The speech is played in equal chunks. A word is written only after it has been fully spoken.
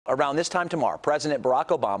Around this time tomorrow, President Barack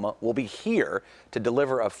Obama will be here to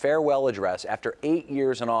deliver a farewell address after 8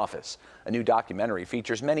 years in office. A new documentary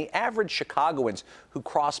features many average Chicagoans who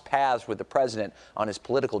cross paths with the president on his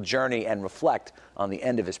political journey and reflect on the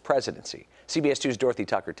end of his presidency. CBS 2's Dorothy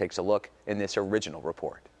Tucker takes a look in this original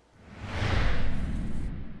report.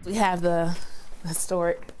 We have the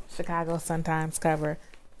historic Chicago Sun-Times cover.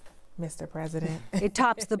 Mr. President. It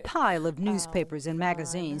tops the pile of newspapers and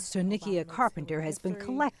magazines Tonikia Carpenter has been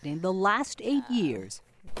collecting the last 8 years.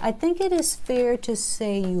 I think it is fair to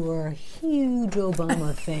say you are a huge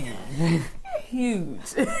Obama fan. Huge.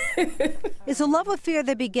 It's a love affair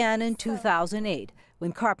that began in 2008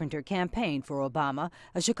 when Carpenter campaigned for Obama.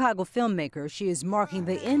 A Chicago filmmaker, she is marking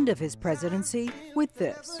the end of his presidency with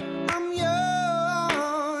this.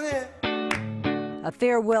 A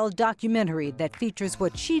farewell documentary that features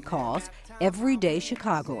what she calls everyday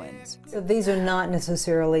Chicagoans. So these are not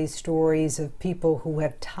necessarily stories of people who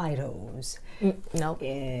have titles. No.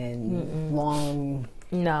 And long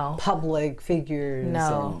no public figures.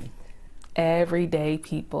 No. Everyday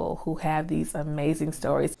people who have these amazing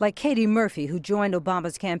stories. Like Katie Murphy, who joined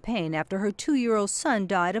Obama's campaign after her 2-year-old son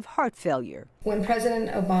died of heart failure. When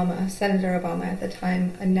President Obama, Senator Obama at the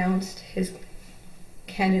time, announced his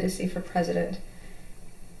candidacy for president,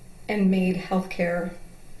 and made healthcare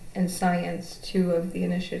and science two of the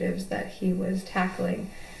initiatives that he was tackling,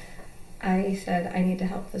 I said, I need to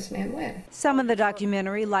help this man win. Some of the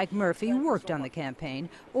documentary, like Murphy, worked on the campaign,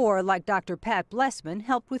 or like Dr. Pat Blessman,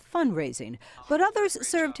 helped with fundraising. But others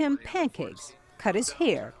served him pancakes, cut his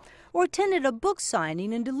hair, or attended a book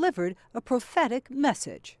signing and delivered a prophetic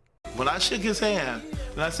message. When I shook his hand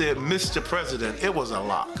and I said, Mr. President, it was a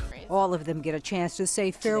lock. All of them get a chance to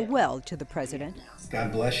say farewell to the president.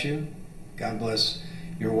 God bless you. God bless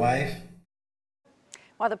your wife.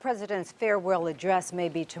 While the president's farewell address may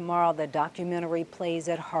be tomorrow, the documentary plays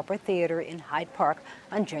at Harper Theater in Hyde Park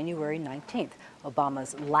on January 19th,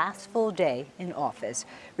 Obama's last full day in office.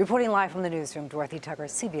 Reporting live from the newsroom, Dorothy Tucker,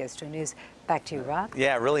 CBS 2 News. Back to you, Rob.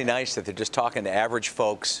 Yeah, really nice that they're just talking to average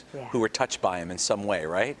folks who were touched by him in some way,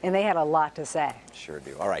 right? And they had a lot to say. Sure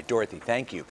do. All right, Dorothy, thank you.